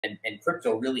and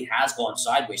crypto really has gone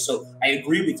sideways. So I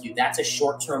agree with you. That's a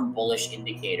short-term bullish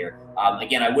indicator.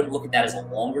 Again, I wouldn't look at that as a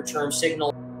longer-term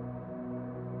signal.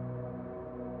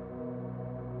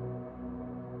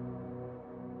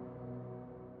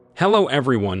 Hello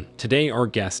everyone, today our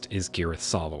guest is Gareth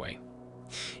Soloway.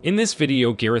 In this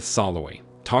video, Gareth Soloway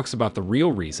talks about the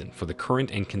real reason for the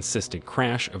current and consistent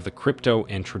crash of the crypto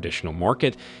and traditional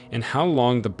market and how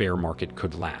long the bear market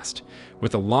could last,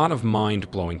 with a lot of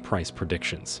mind-blowing price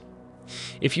predictions.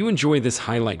 If you enjoy this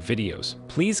highlight videos,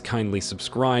 please kindly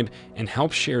subscribe and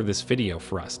help share this video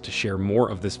for us to share more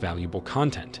of this valuable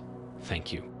content.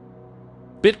 Thank you.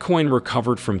 Bitcoin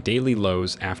recovered from daily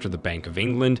lows after the Bank of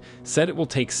England said it will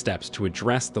take steps to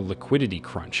address the liquidity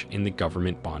crunch in the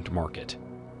government bond market.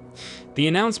 The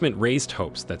announcement raised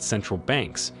hopes that central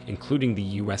banks, including the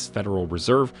U.S. Federal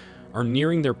Reserve, are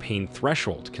nearing their pain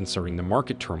threshold concerning the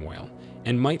market turmoil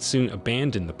and might soon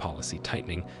abandon the policy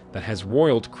tightening that has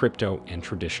roiled crypto and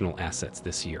traditional assets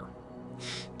this year.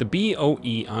 The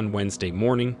BOE on Wednesday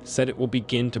morning said it will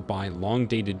begin to buy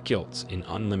long-dated gilts in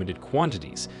unlimited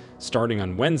quantities starting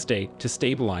on Wednesday to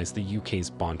stabilize the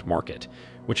UK's bond market,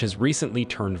 which has recently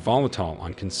turned volatile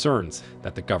on concerns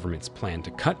that the government's plan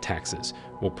to cut taxes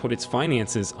will put its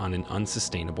finances on an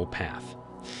unsustainable path.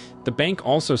 The bank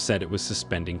also said it was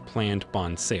suspending planned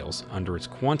bond sales under its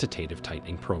quantitative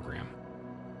tightening program.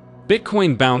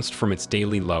 Bitcoin bounced from its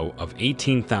daily low of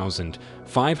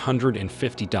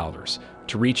 $18,550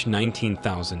 to reach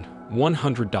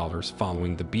 $19,100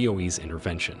 following the BOE's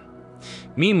intervention.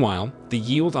 Meanwhile, the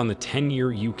yield on the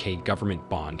 10-year UK government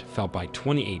bond fell by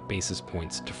 28 basis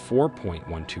points to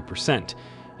 4.12%,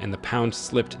 and the pound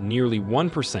slipped nearly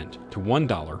 1% to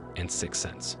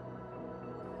 $1.06.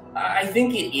 I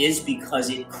think it is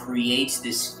because it creates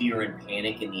this fear and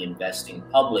panic in the investing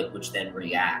public, which then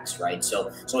reacts, right?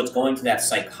 So it's going to that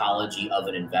psychology of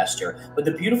an investor. But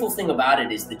the beautiful thing about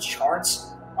it is the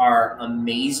charts are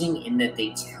amazing in that they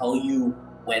tell you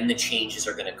when the changes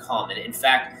are going to come. And in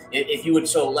fact, if you would,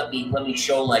 so let me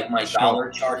show like my dollar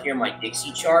chart here, my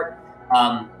Dixie chart.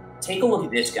 Take a look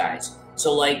at this, guys.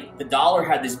 So like the dollar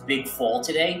had this big fall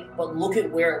today, but look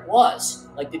at where it was.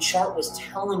 Like the chart was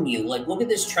telling you, like, look at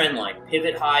this trend line,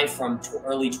 pivot high from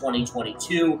early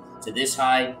 2022 to this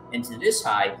high and to this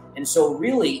high. And so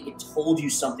really it told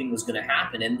you something was going to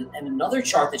happen. And another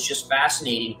chart that's just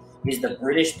fascinating is the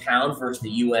British pound versus the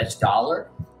US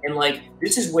dollar. And like,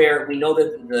 this is where we know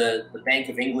that the Bank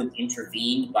of England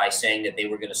intervened by saying that they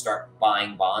were going to start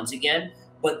buying bonds again.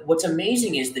 But what's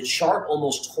amazing is the chart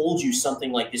almost told you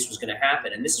something like this was going to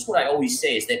happen. And this is what I always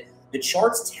say is that the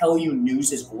charts tell you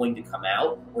news is going to come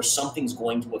out or something's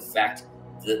going to affect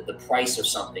the price of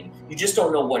something. You just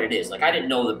don't know what it is. Like I didn't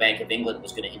know the Bank of England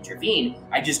was going to intervene.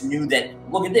 I just knew that,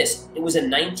 look at this. It was from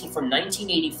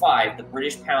 1985, the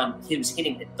British pound was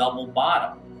hitting a double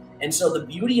bottom. And so the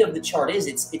beauty of the chart is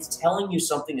it's telling you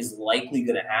something is likely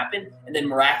going to happen, and then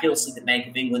miraculously the Bank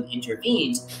of England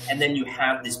intervenes, and then you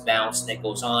have this bounce that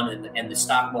goes on, and the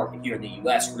stock market here in the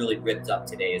U.S. really ripped up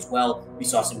today as well. We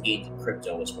saw some gains in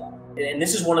crypto as well. And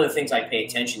this is one of the things I pay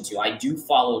attention to. I do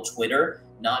follow Twitter,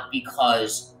 not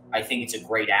because I think it's a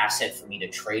great asset for me to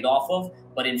trade off of,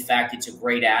 but in fact, it's a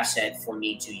great asset for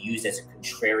me to use as a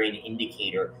contrarian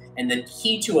indicator. And the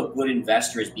key to a good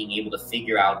investor is being able to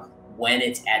figure out when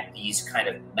it's at these kind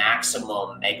of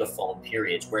maximum megaphone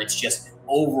periods where it's just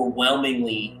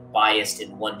overwhelmingly biased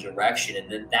in one direction. And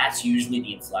then that's usually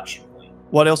the inflection point.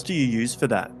 What else do you use for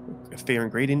that? A fear and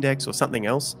greed index or something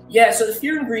else? Yeah, so the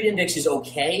fear and greed index is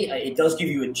okay. It does give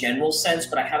you a general sense,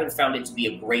 but I haven't found it to be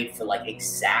a great for like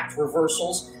exact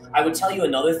reversals. I would tell you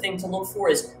another thing to look for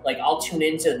is like I'll tune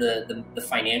into the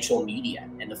financial media,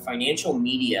 and the financial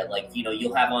media, like, you know,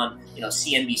 you'll have on, you know,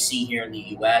 CNBC here in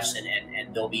the US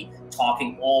and they'll be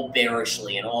talking all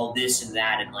bearishly and all this and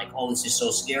that and like, oh, this is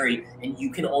so scary. And you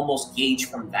can almost gauge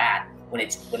from that when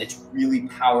it's really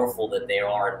powerful that they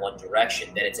are in one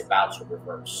direction, that it's about to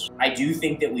reverse. I do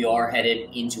think that we are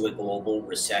headed into a global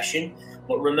recession,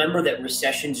 but remember that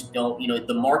recessions don't, you know,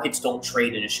 the markets don't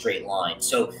trade in a straight line.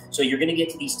 So you're going to get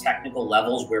to these technical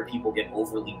levels where people get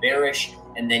overly bearish,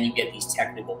 and then you get these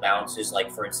technical bounces, like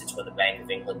for instance, when the Bank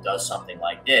of England does something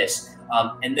like this.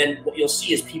 And then what you'll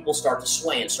see is people start to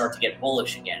sway and start to get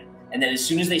bullish again. And then as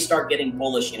soon as they start getting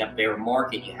bullish in a bear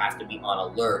market, you have to be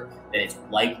on alert then it's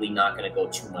likely not going to go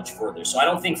too much further. So I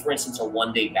don't think, for instance, a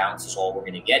one-day bounce is all we're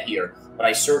going to get here, but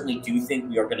I certainly do think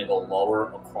we are going to go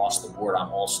lower across the board on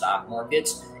all stock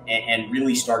markets and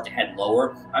really start to head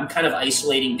lower. I'm kind of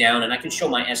isolating down, and I can show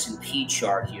my S&P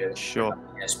chart here. Sure.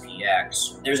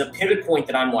 SPX. There's a pivot point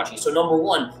that I'm watching. So number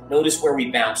one, notice where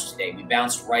we bounced today. We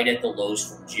bounced right at the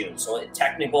lows from June. So a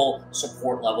technical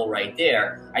support level right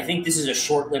there. I think this is a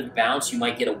short-lived bounce. You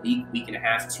might get a week, week and a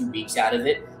half, 2 weeks out of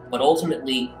it. But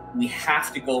ultimately, we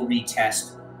have to go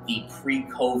retest the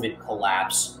pre-COVID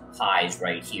collapse highs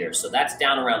right here. So that's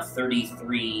down around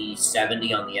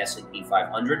 3370 on the S&P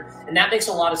 500. And that makes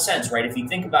a lot of sense, right? If you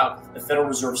think about the Federal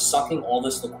Reserve sucking all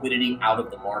this liquidity out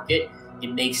of the market,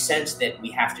 it makes sense that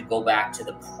we have to go back to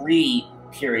the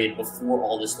pre-period before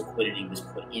all this liquidity was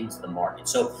put into the market.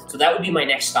 So that would be my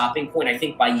next stopping point. I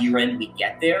think by year end, we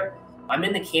get there. I'm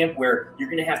in the camp where you're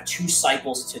going to have 2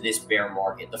 cycles to this bear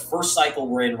market. The first cycle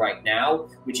we're in right now,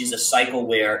 which is a cycle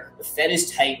where the Fed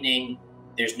is tightening,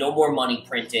 there's no more money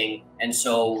printing, and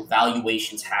so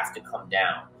valuations have to come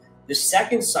down. The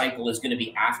second cycle is going to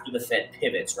be after the Fed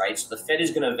pivots, right? So the Fed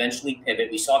is going to eventually pivot.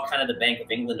 We saw kind of the Bank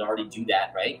of England already do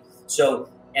that, right? So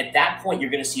at that point, you're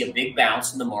going to see a big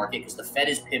bounce in the market because the Fed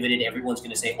is pivoted. Everyone's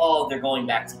going to say, oh, they're going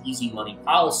back to easy money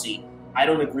policy. I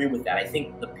don't agree with that. I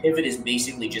think the pivot is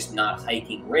basically just not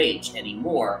hiking rates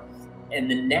anymore.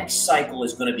 And the next cycle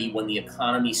is going to be when the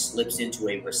economy slips into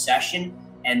a recession,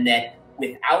 and that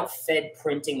without Fed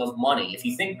printing of money, if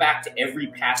you think back to every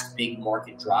past big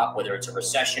market drop, whether it's a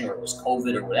recession or it was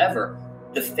COVID or whatever,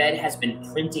 the Fed has been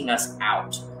printing us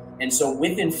out. And so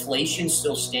with inflation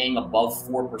still staying above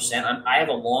 4%, I have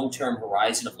a long-term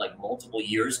horizon of like multiple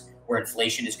years where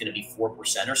inflation is going to be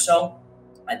 4% or so.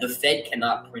 The Fed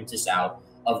cannot print us out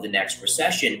of the next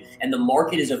recession, and the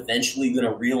market is eventually going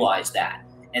to realize that.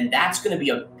 And that's going to be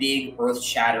a big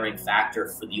earth-shattering factor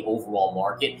for the overall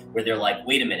market, where they're like,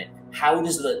 wait a minute, how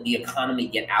does the economy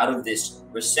get out of this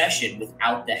recession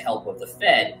without the help of the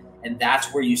Fed? And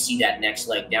that's where you see that next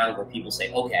leg down, where people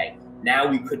say, okay, now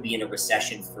we could be in a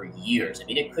recession for years. I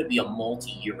mean, it could be a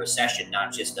multi-year recession,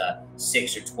 not just a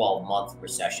 6 or 12-month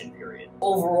recession period.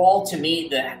 Overall, to me,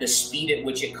 the speed at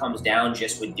which it comes down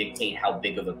just would dictate how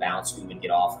big of a bounce we would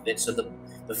get off of it. So the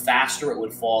faster it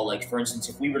would fall, like for instance,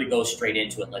 if we were to go straight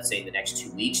into it, let's say in the next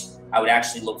 2 weeks, I would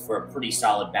actually look for a pretty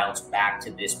solid bounce back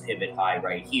to this pivot high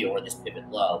right here, or this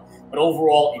pivot low. But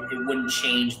overall, it wouldn't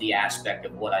change the aspect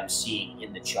of what I'm seeing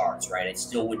in the charts, right? It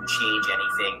still wouldn't change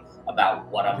anything about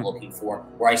what I'm looking for,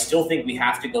 where I still think we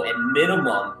have to go at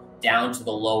minimum down to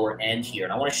the lower end here.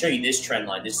 And I want to show you this trend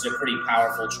line. This is a pretty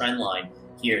powerful trend line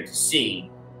here to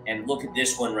see. And look at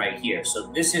this one right here.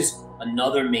 So this is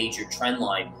another major trend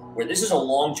line, where this is a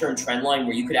long-term trend line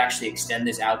where you could actually extend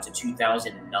this out to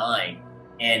 2009.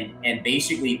 And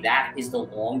basically that is the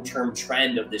long-term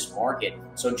trend of this market.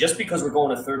 So just because we're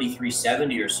going to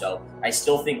 3370 or so, I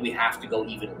still think we have to go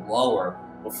even lower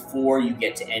before you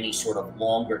get to any sort of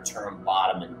longer-term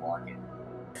bottom in the market.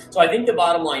 So I think the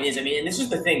bottom line is, I mean, and this is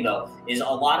the thing though, is a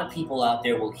lot of people out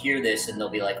there will hear this and they'll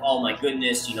be like, oh my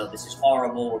goodness, you know, this is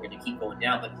horrible, we're going to keep going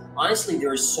down. But honestly,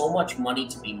 there is so much money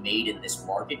to be made in this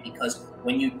market, because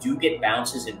when you do get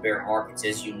bounces in bear markets,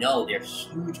 as you know, they're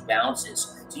huge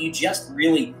bounces. So you just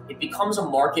really, it becomes a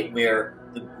market where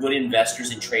the good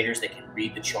investors and traders that can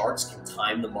read the charts can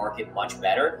time the market much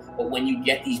better. But when you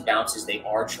get these bounces, they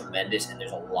are tremendous, and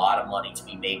there's a lot of money to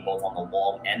be made both on the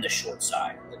long and the short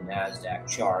side. The NASDAQ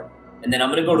chart. And then I'm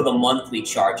going to go to the monthly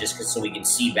chart just so we can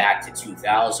see back to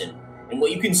 2000. And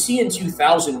what you can see in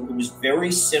 2000, it was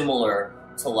very similar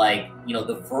to, like, you know,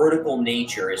 the vertical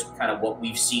nature is kind of what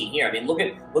we've seen here. I mean, look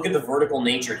at the vertical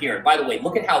nature here. And by the way,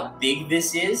 look at how big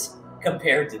this is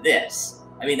compared to this.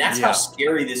 I mean, that's how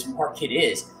scary this market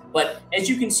is. But as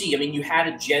you can see, I mean, you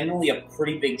had generally a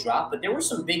pretty big drop, but there were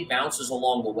some big bounces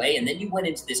along the way. And then you went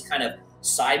into this kind of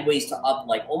sideways to up,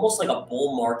 like almost like a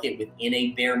bull market within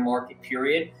a bear market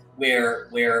period,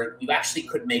 where you actually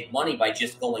could make money by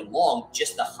just going long.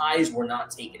 Just the highs were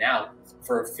not taken out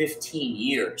for 15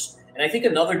 years. And I think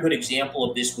another good example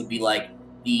of this would be like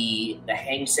the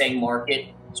Hang Seng market.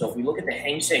 So if we look at the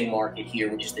Hang Seng market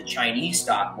here, which is the Chinese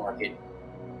stock market,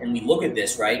 and we look at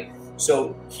this, right?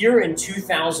 So here in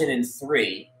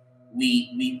 2003,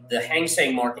 the Hang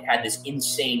Seng market had this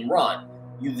insane run.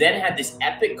 You then had this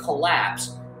epic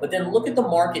collapse, but then look at the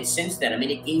market since then. I mean,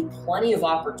 it gave plenty of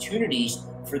opportunities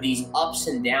for these ups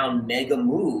and down mega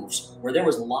moves where there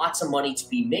was lots of money to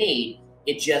be made.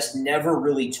 It just never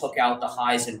really took out the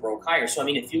highs and broke higher. So, I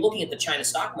mean, if you're looking at the China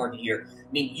stock market here,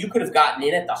 I mean, you could have gotten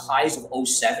in at the highs of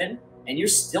 07 and you're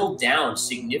still down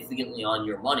significantly on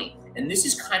your money. And this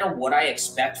is kind of what I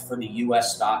expect for the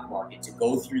US stock market, to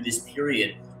go through this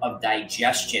period of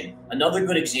digestion. Another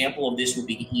good example of this would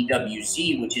be the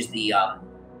EWZ, which is the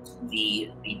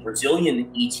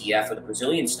Brazilian ETF or the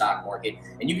Brazilian stock market.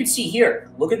 And you can see here,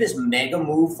 look at this mega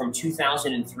move from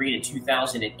 2003 to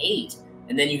 2008.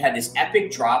 And then you had this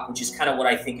epic drop, which is kind of what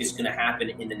I think is going to happen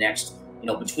in the next,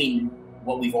 between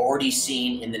what we've already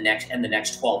seen in the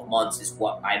next 12 months is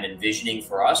what I'm envisioning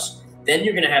for us. Then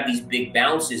you're going to have these big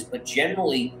bounces, but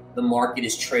generally the market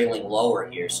is trailing lower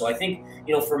here. So I think,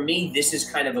 for me, this is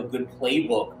kind of a good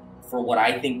playbook for what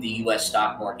I think the U.S.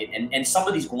 stock market and some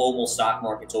of these global stock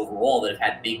markets overall that have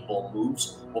had big bull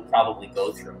moves will probably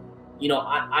go through.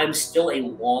 I'm still a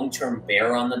long-term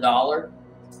bear on the dollar.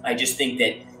 I just think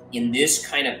that in this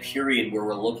kind of period where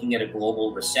we're looking at a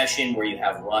global recession, where you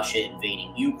have Russia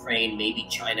invading Ukraine, maybe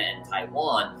China and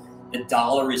Taiwan, the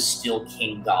dollar is still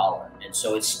king dollar. And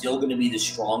so it's still going to be the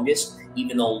strongest,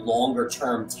 even though longer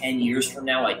term, 10 years from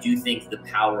now, I do think the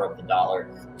power of the dollar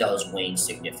does wane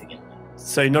significantly.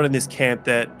 So you're not in this camp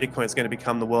that Bitcoin is going to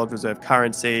become the world reserve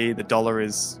currency, the dollar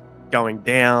is going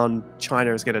down,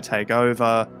 China is going to take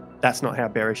over. That's not how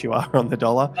bearish you are on the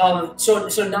dollar? So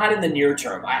not in the near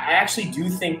term. I actually do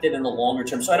think that in the longer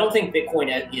term, so I don't think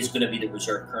Bitcoin is going to be the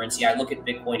reserve currency. I look at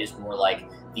Bitcoin as more like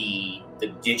the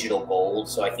digital gold.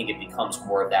 So I think it becomes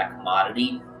more of that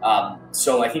commodity.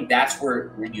 So I think that's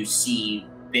where you see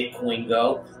Bitcoin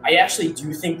go. I actually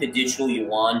do think the digital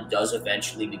yuan does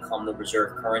eventually become the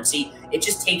reserve currency. It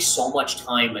just takes so much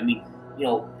time. I mean,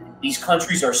 these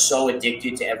countries are so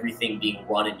addicted to everything being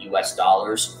run in US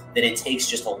dollars that it takes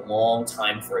just a long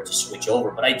time for it to switch over.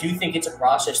 But I do think it's a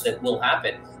process that will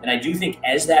happen. And I do think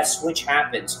as that switch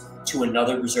happens to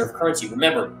another reserve currency,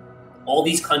 remember, all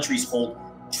these countries hold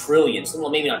trillions,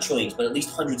 well, maybe not trillions, but at least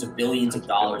hundreds of billions of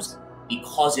dollars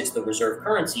because it's the reserve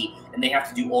currency and they have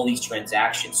to do all these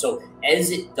transactions. So as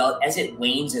it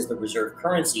wanes as the reserve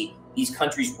currency, these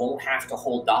countries won't have to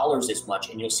hold dollars as much,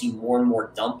 and you'll see more and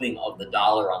more dumping of the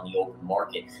dollar on the open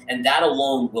market. And that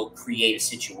alone will create a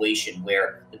situation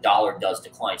where the dollar does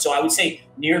decline. So I would say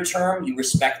near term, you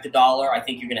respect the dollar. I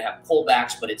think you're going to have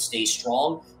pullbacks, but it stays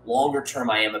strong. Longer term,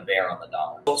 I am a bear on the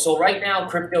dollar. So right now,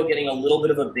 crypto getting a little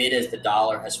bit of a bid as the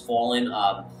dollar has fallen.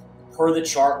 Per the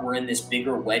chart, we're in this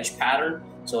bigger wedge pattern.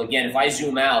 So again, if I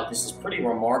zoom out, this is pretty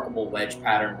remarkable wedge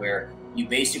pattern where you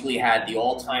basically had the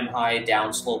all-time high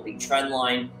down sloping trend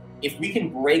line. If we can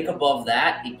break above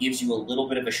that, it gives you a little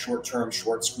bit of a short-term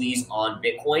short squeeze on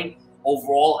Bitcoin.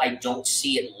 Overall, I don't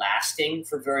see it lasting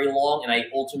for very long, and I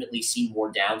ultimately see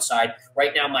more downside.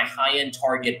 Right now, my high-end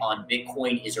target on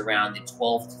Bitcoin is around the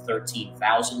 12 to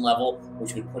 13,000 level,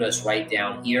 which would put us right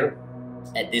down here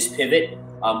at this pivot.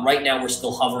 Right now, we're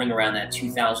still hovering around that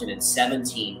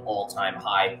 2017 all-time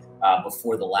high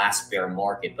before the last bear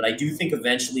market. But I do think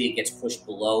eventually it gets pushed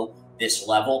below this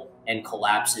level and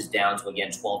collapses down to,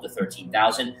 again, 12 to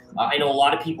 13,000. I know a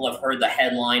lot of people have heard the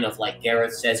headline of, like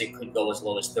Gareth says, it could go as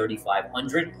low as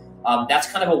 3,500.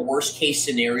 That's kind of a worst-case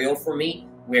scenario for me,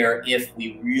 where if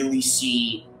we really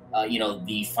see,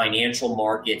 the financial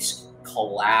markets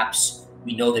collapse,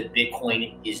 we know that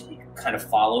Bitcoin kind of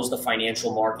follows the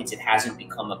financial markets. It hasn't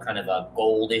become a kind of a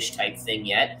goldish type thing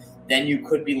yet. Then you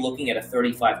could be looking at a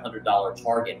 $3,500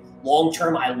 target. Long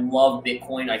term, I love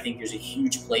Bitcoin. I think there's a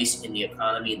huge place in the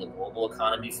economy, in the global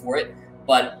economy for it.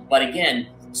 But again,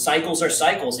 cycles are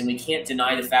cycles, and we can't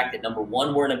deny the fact that, number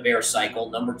one, we're in a bear cycle.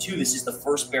 Number two, this is the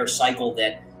first bear cycle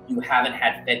that you haven't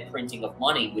had Fed printing of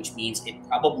money, which means it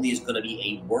probably is going to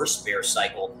be a worse bear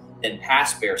cycle than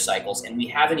past bear cycles. And we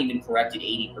haven't even corrected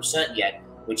 80% yet,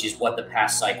 which is what the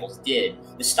past cycles did.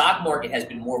 The stock market has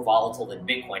been more volatile than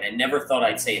Bitcoin. I never thought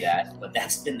I'd say that, but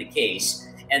that's been the case.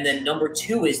 And then number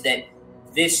two is that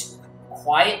this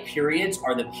quiet periods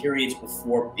are the periods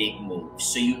before big moves.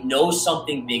 So you know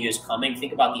something big is coming.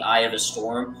 Think about the eye of a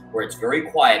storm where it's very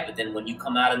quiet, but then when you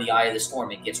come out of the eye of the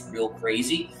storm, it gets real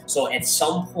crazy. So at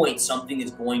some point, something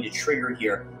is going to trigger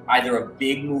here, either a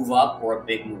big move up or a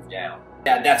big move down.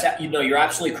 Yeah, you're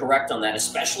absolutely correct on that,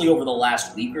 especially over the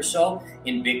last week or so.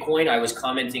 In Bitcoin, I was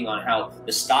commenting on how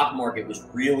the stock market was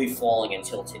really falling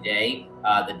until today.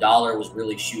 The dollar was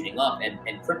really shooting up,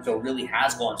 and crypto really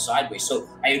has gone sideways. So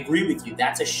I agree with you.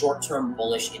 That's a short-term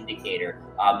bullish indicator.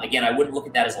 Again, I wouldn't look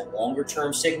at that as a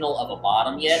longer-term signal of a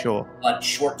bottom yet, sure, but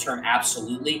short-term,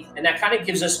 absolutely. And that kind of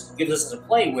gives us a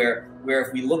play where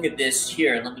if we look at this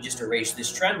here, and let me just erase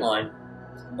this trend line,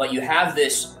 but you have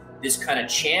this kind of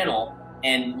channel.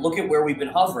 And look at where we've been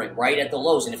hovering, right at the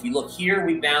lows. And if you look here,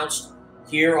 we bounced.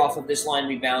 Here off of this line,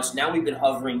 we bounced. Now we've been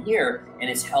hovering here, and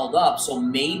it's held up. So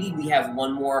maybe we have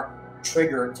one more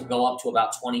trigger to go up to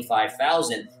about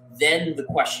 25,000. then the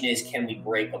question is, can we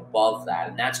break above that?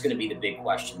 And that's going to be the big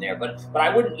question there. But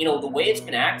I wouldn't, the way it's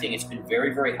been acting, it's been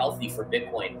very, very healthy for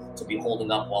Bitcoin to be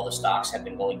holding up while the stocks have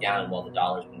been going down and while the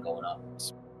dollar's been going up.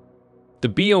 The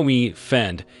BOE,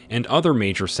 Fed, and other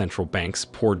major central banks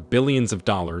poured billions of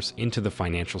dollars into the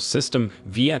financial system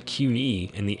via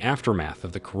QE in the aftermath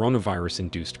of the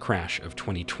coronavirus-induced crash of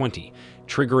 2020,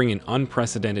 triggering an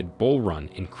unprecedented bull run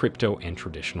in crypto and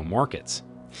traditional markets.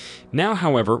 Now,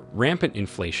 however, rampant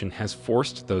inflation has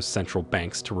forced those central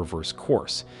banks to reverse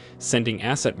course, sending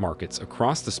asset markets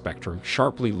across the spectrum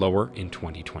sharply lower in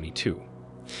 2022.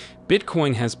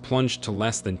 Bitcoin has plunged to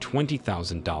less than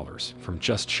 $20,000 from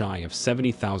just shy of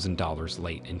 $70,000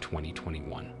 late in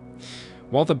 2021.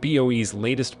 While the BOE's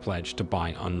latest pledge to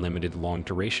buy unlimited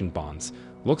long-duration bonds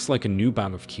looks like a new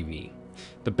bout of QE,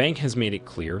 the bank has made it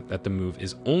clear that the move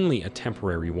is only a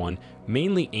temporary one,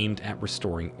 mainly aimed at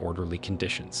restoring orderly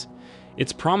conditions.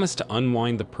 It's promised to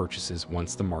unwind the purchases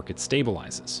once the market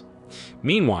stabilizes.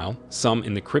 Meanwhile, some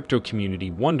in the crypto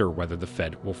community wonder whether the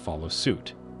Fed will follow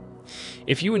suit.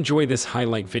 If you enjoy this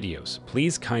highlight videos,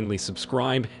 please kindly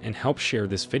subscribe and help share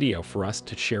this video for us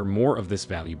to share more of this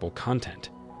valuable content.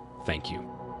 Thank you.